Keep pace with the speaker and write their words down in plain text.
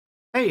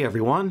Hey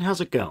everyone,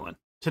 how's it going?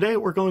 Today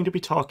we're going to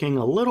be talking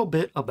a little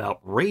bit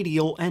about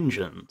radial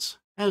engines.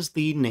 As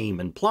the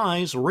name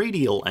implies,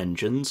 radial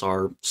engines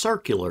are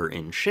circular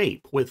in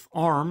shape, with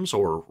arms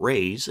or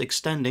rays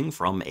extending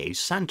from a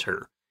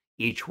center.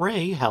 Each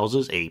ray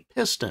houses a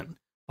piston.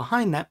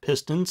 Behind that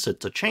piston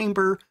sits a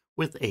chamber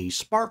with a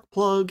spark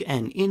plug,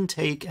 an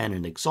intake, and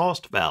an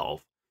exhaust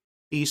valve.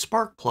 The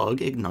spark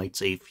plug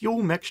ignites a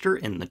fuel mixture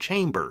in the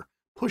chamber,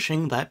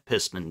 pushing that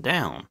piston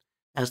down.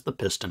 As the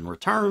piston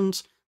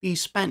returns, the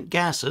spent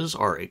gases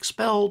are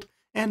expelled,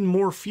 and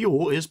more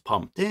fuel is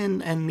pumped in,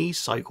 and the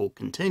cycle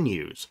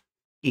continues.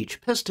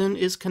 Each piston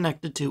is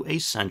connected to a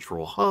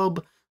central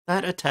hub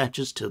that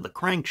attaches to the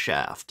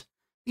crankshaft.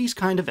 These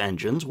kind of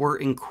engines were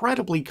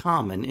incredibly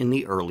common in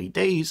the early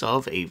days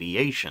of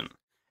aviation,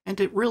 and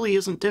it really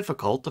isn't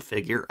difficult to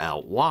figure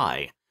out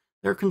why.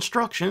 Their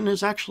construction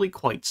is actually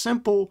quite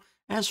simple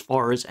as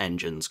far as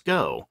engines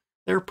go.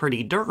 They're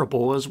pretty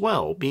durable as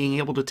well, being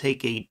able to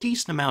take a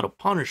decent amount of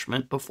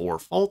punishment before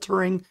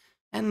faltering,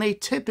 and they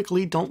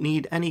typically don't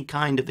need any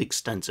kind of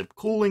extensive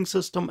cooling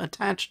system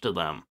attached to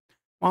them.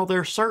 While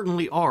there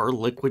certainly are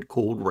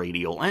liquid-cooled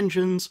radial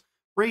engines,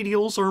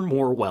 radials are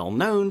more well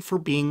known for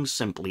being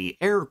simply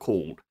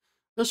air-cooled.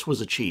 This was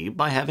achieved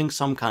by having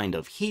some kind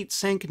of heat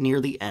sink near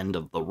the end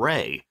of the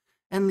ray,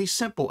 and the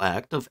simple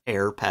act of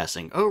air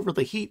passing over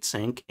the heat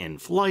sink in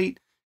flight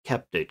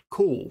kept it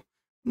cool.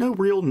 No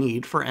real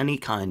need for any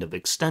kind of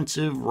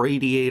extensive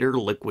radiator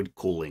liquid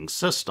cooling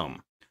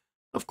system.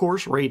 Of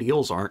course,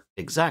 radials aren't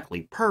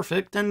exactly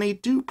perfect, and they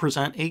do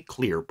present a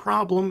clear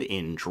problem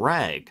in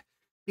drag.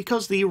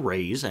 Because the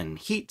rays and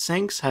heat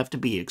sinks have to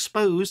be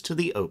exposed to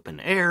the open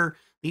air,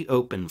 the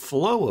open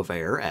flow of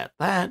air at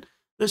that,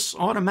 this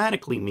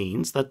automatically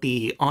means that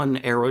the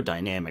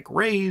unaerodynamic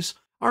rays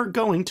are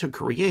going to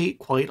create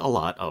quite a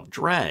lot of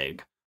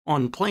drag.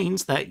 On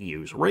planes that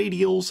use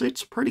radials,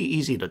 it's pretty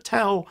easy to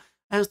tell,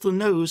 as the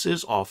nose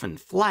is often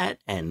flat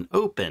and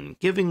open,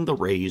 giving the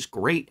rays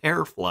great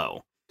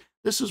airflow.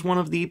 This is one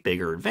of the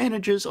bigger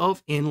advantages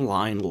of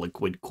inline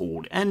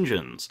liquid-cooled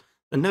engines.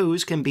 The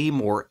nose can be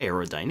more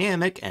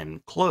aerodynamic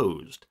and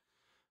closed.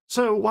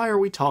 So why are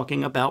we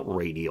talking about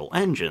radial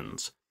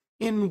engines?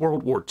 In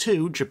World War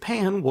II,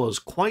 Japan was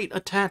quite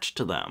attached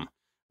to them.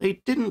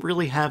 They didn't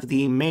really have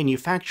the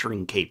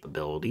manufacturing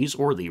capabilities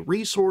or the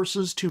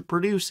resources to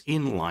produce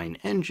inline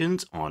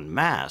engines en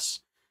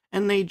masse,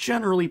 and they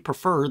generally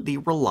preferred the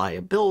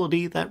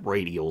reliability that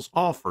radials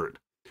offered.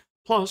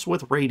 Plus,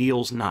 with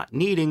radials not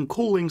needing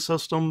cooling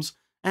systems,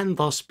 and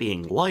thus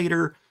being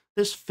lighter,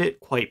 this fit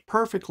quite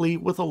perfectly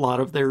with a lot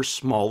of their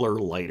smaller,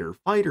 lighter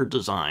fighter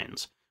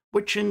designs,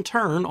 which in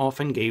turn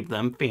often gave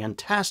them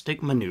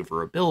fantastic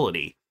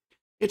maneuverability.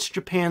 It's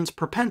Japan's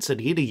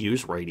propensity to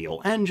use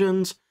radial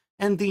engines,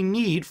 and the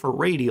need for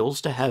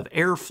radials to have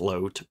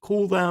airflow to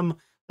cool them,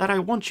 that I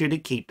want you to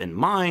keep in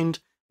mind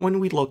when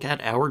we look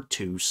at our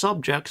two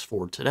subjects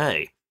for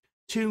today.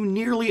 Two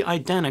nearly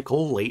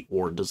identical late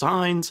war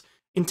designs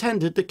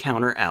intended to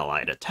counter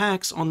Allied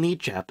attacks on the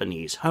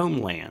Japanese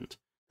homeland.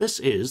 This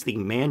is the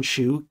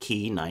Mansyu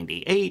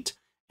Ki-98,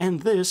 and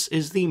this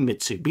is the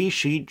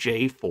Mitsubishi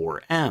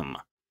J4M.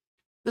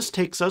 This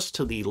takes us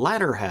to the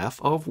latter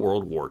half of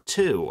World War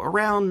II,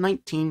 around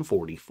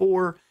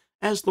 1944,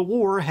 as the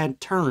war had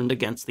turned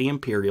against the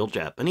Imperial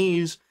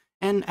Japanese,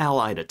 and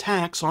Allied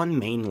attacks on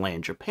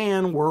mainland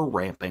Japan were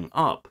ramping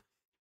up.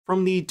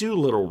 From the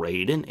Doolittle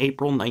raid in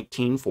April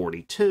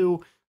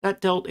 1942,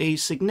 that dealt a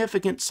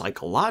significant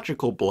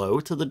psychological blow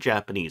to the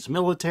Japanese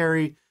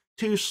military,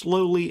 to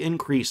slowly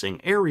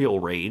increasing aerial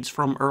raids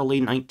from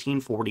early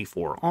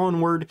 1944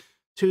 onward,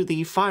 to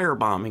the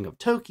firebombing of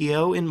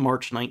Tokyo in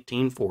March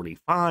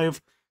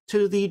 1945,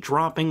 to the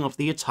dropping of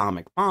the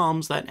atomic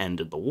bombs that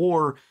ended the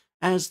war.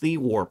 As the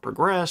war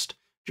progressed,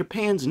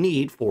 Japan's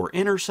need for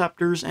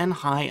interceptors and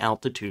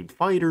high-altitude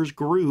fighters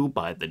grew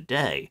by the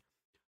day.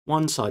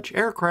 One such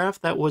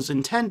aircraft that was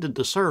intended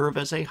to serve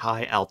as a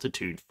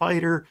high-altitude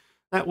fighter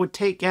that would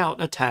take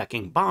out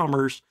attacking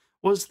bombers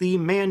was the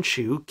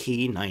Mansyu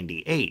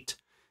Ki-98.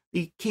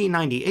 The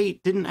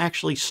Ki-98 didn't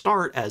actually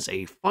start as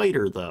a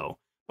fighter, though,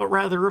 but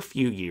rather a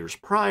few years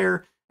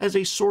prior as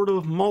a sort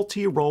of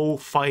multi-role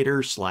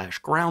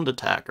fighter/ground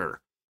attacker.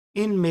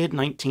 In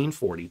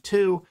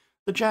mid-1942,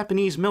 the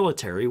Japanese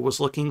military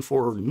was looking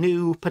for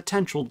new,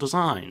 potential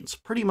designs,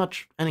 pretty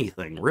much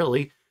anything,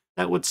 really,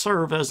 that would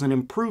serve as an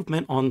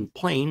improvement on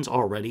planes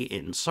already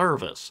in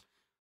service.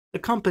 The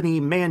company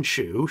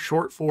Mansyu,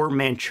 short for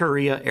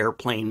Manchuria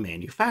Airplane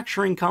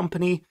Manufacturing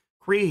Company,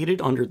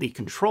 created under the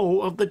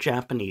control of the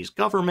Japanese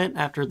government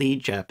after the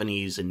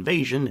Japanese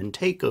invasion and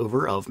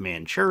takeover of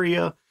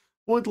Manchuria,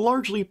 would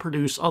largely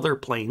produce other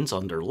planes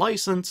under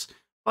license,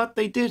 but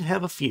they did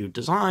have a few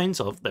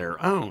designs of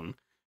their own,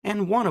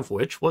 and one of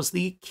which was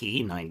the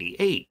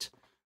Ki-98.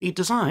 The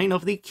design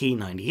of the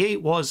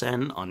Ki-98 was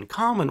an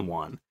uncommon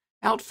one,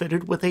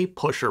 outfitted with a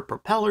pusher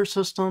propeller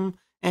system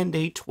and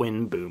a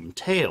twin-boom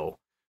tail.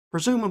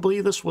 Presumably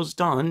this was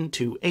done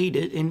to aid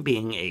it in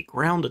being a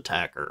ground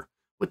attacker.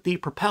 With the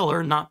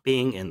propeller not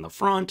being in the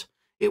front,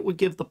 it would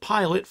give the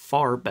pilot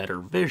far better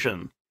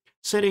vision.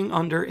 Sitting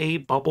under a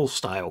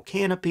bubble-style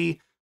canopy,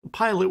 the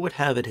pilot would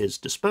have at his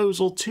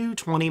disposal two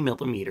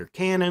 20mm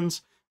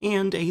cannons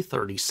and a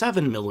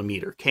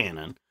 37mm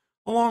cannon,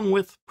 along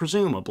with,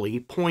 presumably,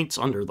 points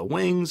under the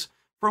wings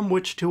from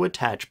which to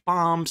attach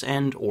bombs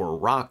and/or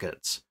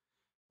rockets.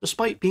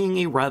 Despite being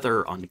a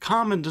rather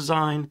uncommon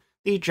design,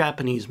 the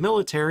Japanese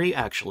military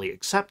actually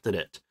accepted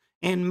it,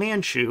 and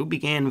Mansyu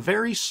began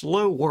very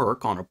slow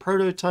work on a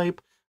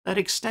prototype that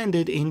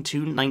extended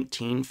into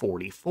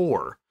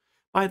 1944.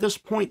 By this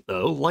point,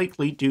 though,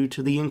 likely due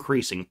to the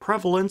increasing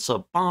prevalence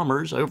of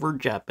bombers over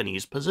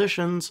Japanese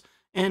positions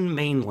and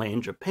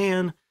mainland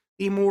Japan,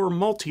 the more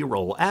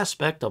multi-role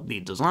aspect of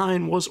the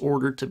design was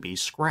ordered to be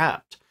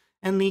scrapped,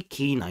 and the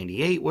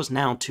Ki-98 was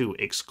now to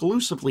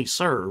exclusively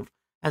serve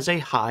as a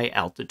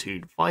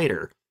high-altitude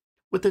fighter.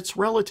 With its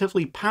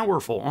relatively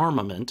powerful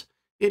armament,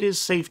 it is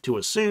safe to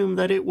assume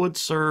that it would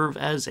serve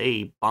as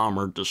a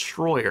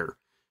bomber-destroyer.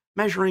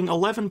 Measuring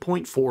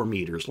 11.4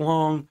 meters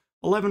long,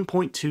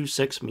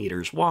 11.26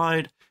 meters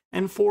wide,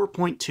 and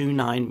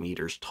 4.29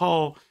 meters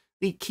tall,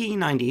 the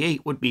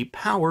Ki-98 would be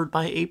powered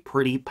by a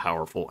pretty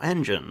powerful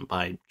engine,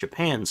 by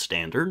Japan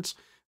standards,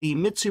 the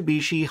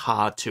Mitsubishi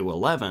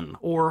Ha-211,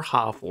 or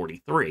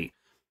Ha-43,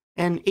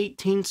 an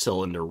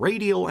 18-cylinder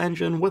radial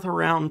engine with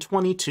around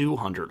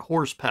 2,200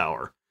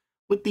 horsepower.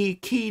 With the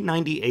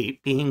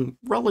Ki-98 being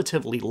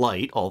relatively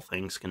light, all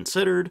things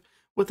considered,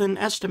 with an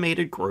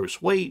estimated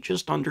gross weight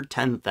just under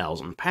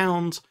 10,000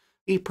 pounds,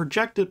 the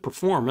projected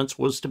performance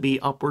was to be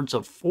upwards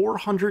of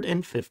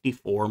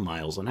 454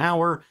 miles an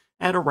hour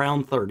at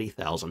around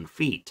 30,000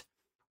 feet.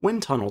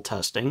 Wind tunnel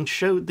testing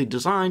showed the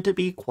design to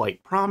be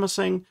quite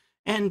promising,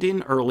 and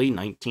in early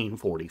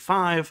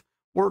 1945,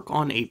 work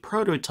on a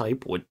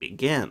prototype would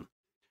begin.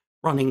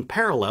 Running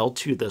parallel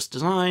to this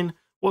design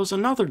was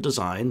another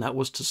design that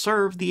was to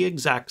serve the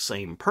exact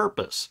same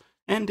purpose,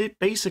 and it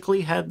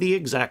basically had the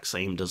exact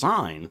same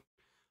design.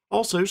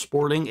 Also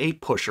sporting a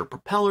pusher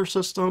propeller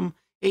system,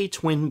 a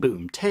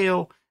twin-boom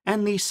tail,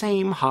 and the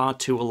same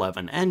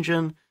Ha-211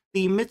 engine,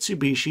 the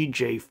Mitsubishi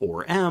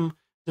J4M,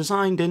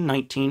 designed in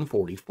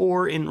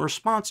 1944 in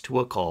response to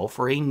a call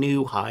for a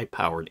new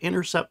high-powered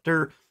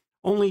interceptor,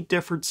 only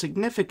differed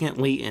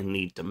significantly in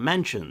the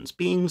dimensions,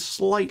 being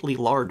slightly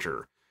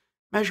larger,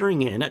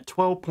 measuring in at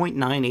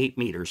 12.98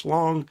 meters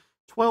long,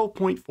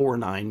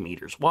 12.49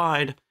 meters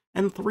wide,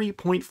 and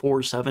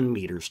 3.47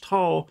 meters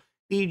tall.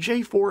 The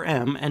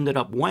J4M ended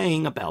up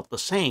weighing about the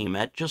same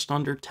at just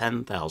under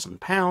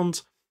 10,000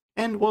 pounds,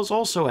 and was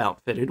also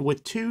outfitted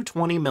with two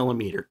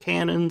 20mm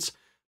cannons,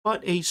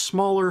 but a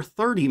smaller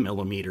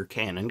 30mm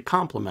cannon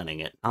complementing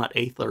it, not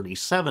a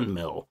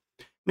 37mm.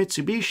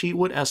 Mitsubishi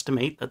would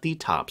estimate that the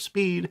top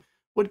speed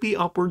would be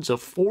upwards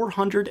of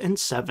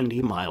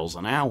 470 miles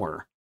an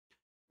hour.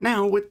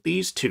 Now, with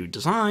these two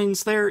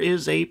designs, there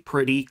is a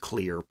pretty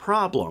clear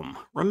problem.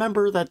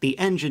 Remember that the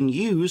engine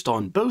used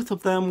on both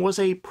of them was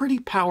a pretty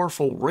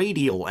powerful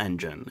radial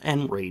engine,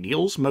 and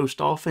radials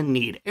most often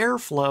need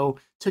airflow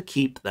to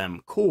keep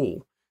them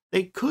cool.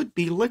 They could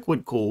be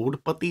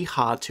liquid-cooled, but the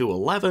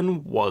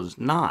Ha-211 was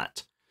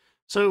not.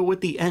 So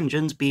with the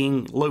engines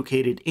being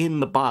located in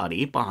the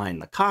body behind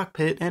the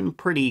cockpit and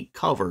pretty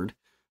covered,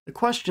 the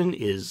question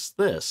is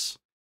this: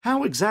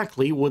 how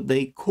exactly would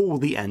they cool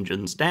the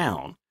engines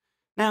down?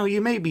 Now,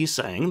 you may be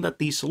saying that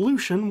the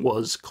solution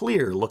was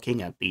clear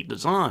looking at the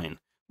design,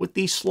 with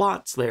the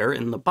slots there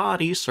in the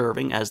body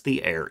serving as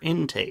the air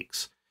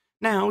intakes.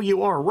 Now,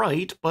 you are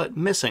right, but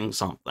missing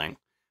something.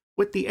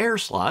 With the air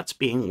slots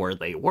being where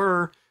they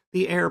were,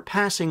 the air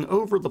passing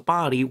over the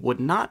body would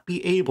not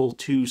be able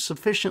to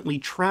sufficiently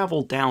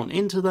travel down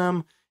into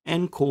them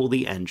and cool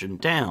the engine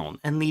down,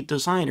 and the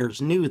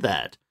designers knew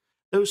that.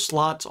 Those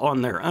slots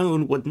on their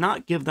own would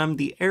not give them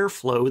the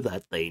airflow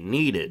that they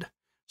needed.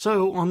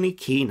 So, on the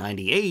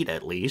Ki-98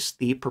 at least,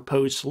 the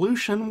proposed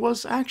solution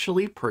was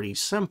actually pretty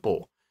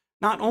simple.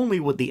 Not only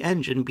would the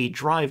engine be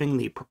driving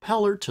the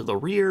propeller to the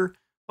rear,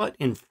 but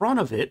in front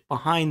of it,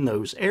 behind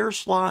those air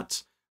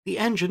slots, the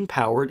engine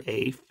powered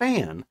a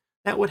fan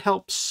that would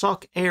help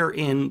suck air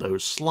in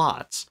those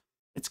slots.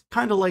 It's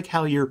kind of like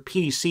how your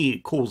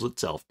PC cools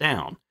itself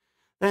down.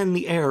 Then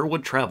the air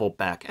would travel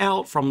back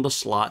out from the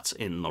slots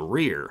in the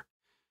rear.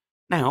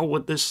 Now,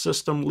 would this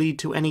system lead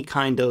to any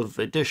kind of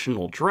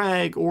additional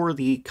drag, or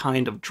the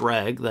kind of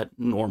drag that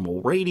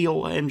normal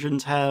radial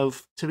engines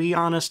have? To be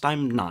honest,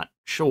 I'm not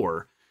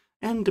sure.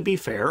 And to be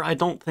fair, I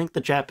don't think the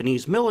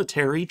Japanese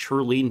military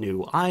truly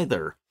knew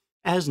either,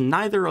 as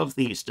neither of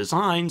these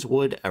designs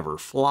would ever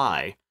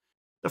fly.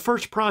 The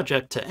first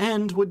project to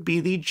end would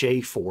be the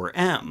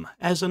J4M,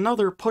 as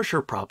another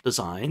pusher prop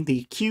design,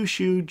 the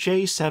Kyushu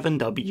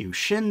J7W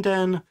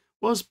Shinden,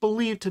 was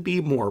believed to be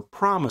more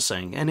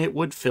promising, and it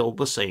would fill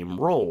the same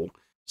role.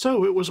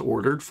 So it was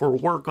ordered for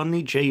work on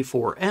the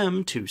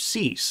J4M to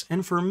cease,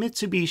 and for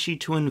Mitsubishi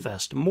to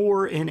invest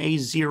more in a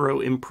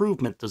zero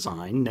improvement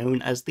design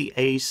known as the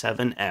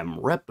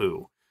A7M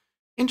Reppu.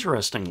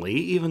 Interestingly,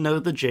 even though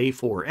the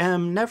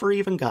J4M never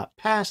even got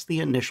past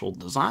the initial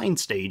design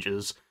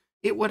stages,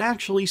 it would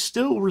actually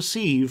still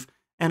receive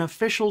an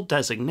official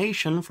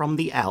designation from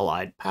the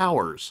Allied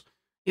powers.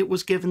 it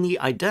was given the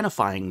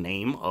identifying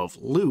name of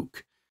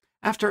Luke,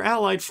 after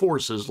Allied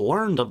forces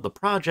learned of the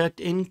project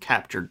in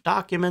captured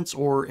documents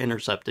or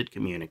intercepted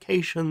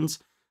communications.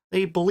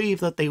 They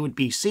believed that they would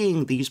be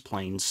seeing these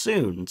planes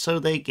soon, so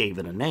they gave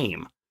it a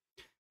name.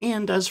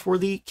 And as for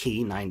the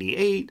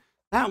Ki-98,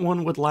 that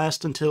one would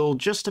last until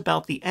just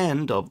about the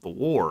end of the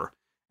war,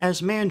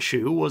 as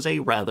Mansyu was a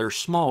rather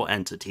small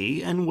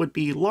entity and would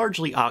be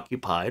largely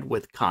occupied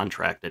with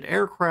contracted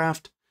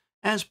aircraft.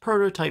 As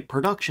prototype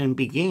production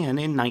began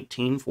in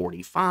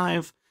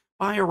 1945,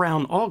 by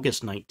around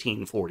August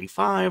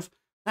 1945,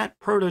 that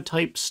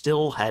prototype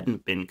still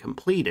hadn't been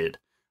completed.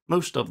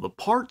 Most of the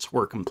parts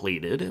were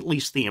completed, at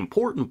least the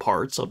important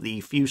parts of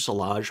the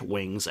fuselage,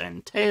 wings,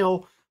 and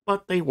tail,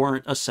 but they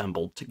weren't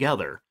assembled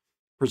together.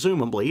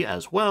 Presumably,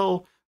 as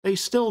well, they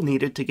still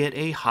needed to get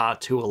a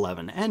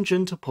Ha-211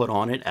 engine to put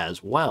on it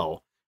as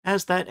well,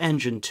 as that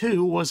engine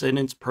too was in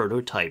its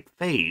prototype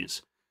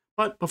phase.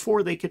 But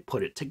before they could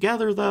put it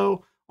together,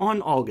 though,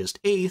 on August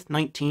 8,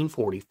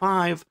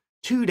 1945,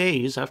 2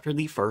 days after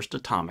the first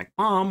atomic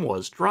bomb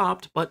was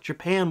dropped but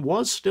Japan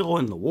was still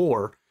in the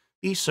war,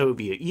 the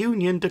Soviet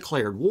Union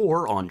declared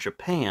war on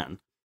Japan.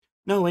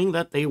 Knowing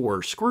that they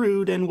were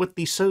screwed, and with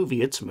the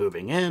Soviets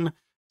moving in,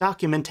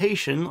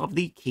 documentation of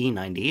the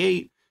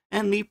Ki-98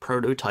 and the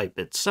prototype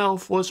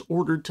itself was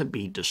ordered to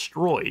be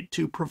destroyed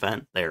to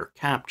prevent their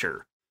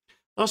capture,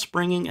 thus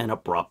bringing an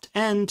abrupt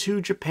end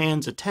to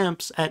Japan's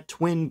attempts at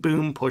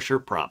twin-boom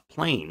pusher-prop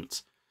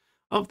planes.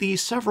 Of the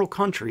several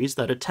countries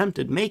that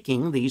attempted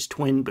making these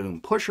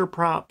twin-boom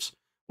pusher-props,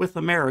 with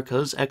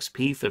America's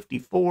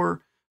XP-54,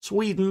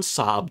 Sweden's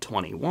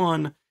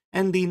Saab-21,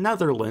 and the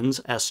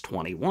Netherlands'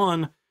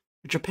 S-21,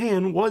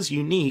 Japan was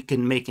unique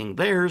in making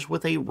theirs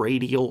with a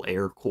radial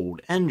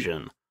air-cooled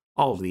engine.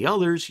 All of the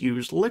others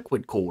used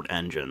liquid-cooled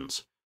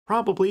engines,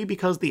 probably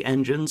because the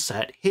engine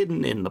sat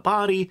hidden in the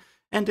body,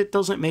 and it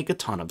doesn't make a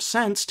ton of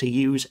sense to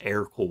use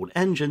air-cooled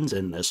engines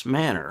in this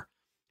manner.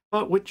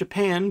 But with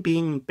Japan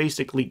being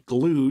basically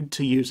glued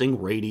to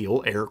using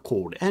radial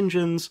air-cooled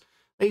engines,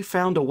 they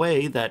found a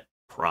way that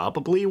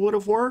probably would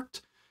have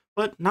worked.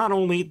 But not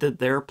only did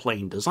their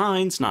plane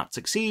designs not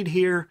succeed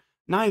here,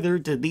 neither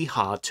did the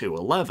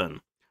Ha-211,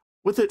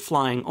 with it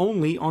flying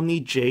only on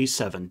the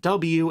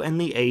J7W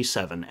and the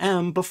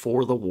A7M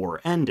before the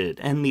war ended,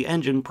 and the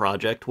engine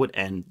project would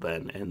end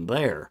then and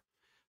there.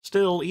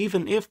 Still,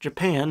 even if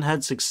Japan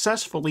had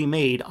successfully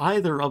made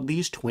either of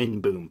these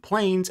twin-boom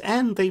planes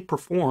and they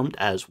performed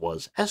as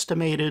was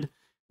estimated,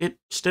 it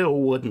still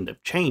wouldn't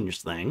have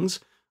changed things.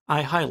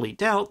 I highly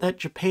doubt that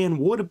Japan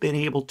would have been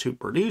able to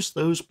produce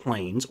those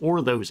planes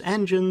or those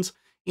engines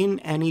in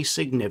any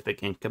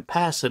significant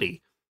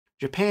capacity.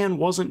 Japan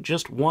wasn't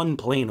just one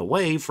plane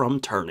away from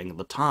turning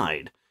the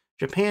tide.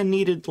 Japan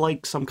needed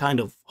like some kind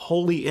of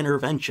holy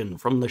intervention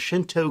from the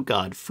Shinto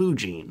god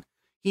Fujin.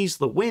 He's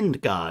the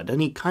wind god,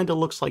 and he kinda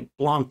looks like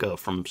Blanca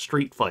from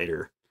Street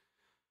Fighter.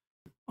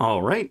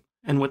 Alright,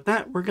 and with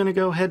that, we're gonna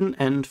go ahead and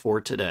end for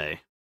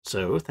today.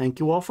 So, thank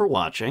you all for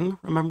watching.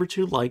 Remember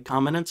to like,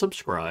 comment, and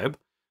subscribe.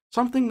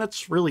 Something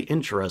that's really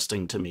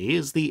interesting to me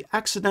is the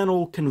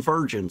accidental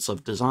convergence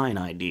of design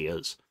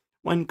ideas,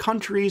 when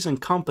countries and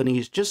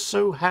companies just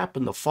so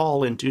happen to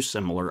fall into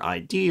similar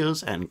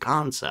ideas and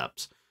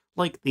concepts,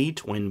 like the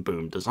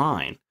twin-boom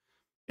design.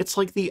 It's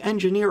like the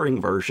engineering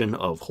version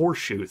of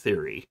horseshoe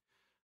theory.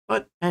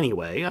 But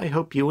anyway, I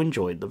hope you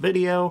enjoyed the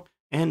video,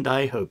 and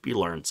I hope you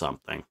learned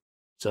something.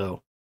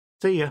 So,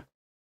 see ya!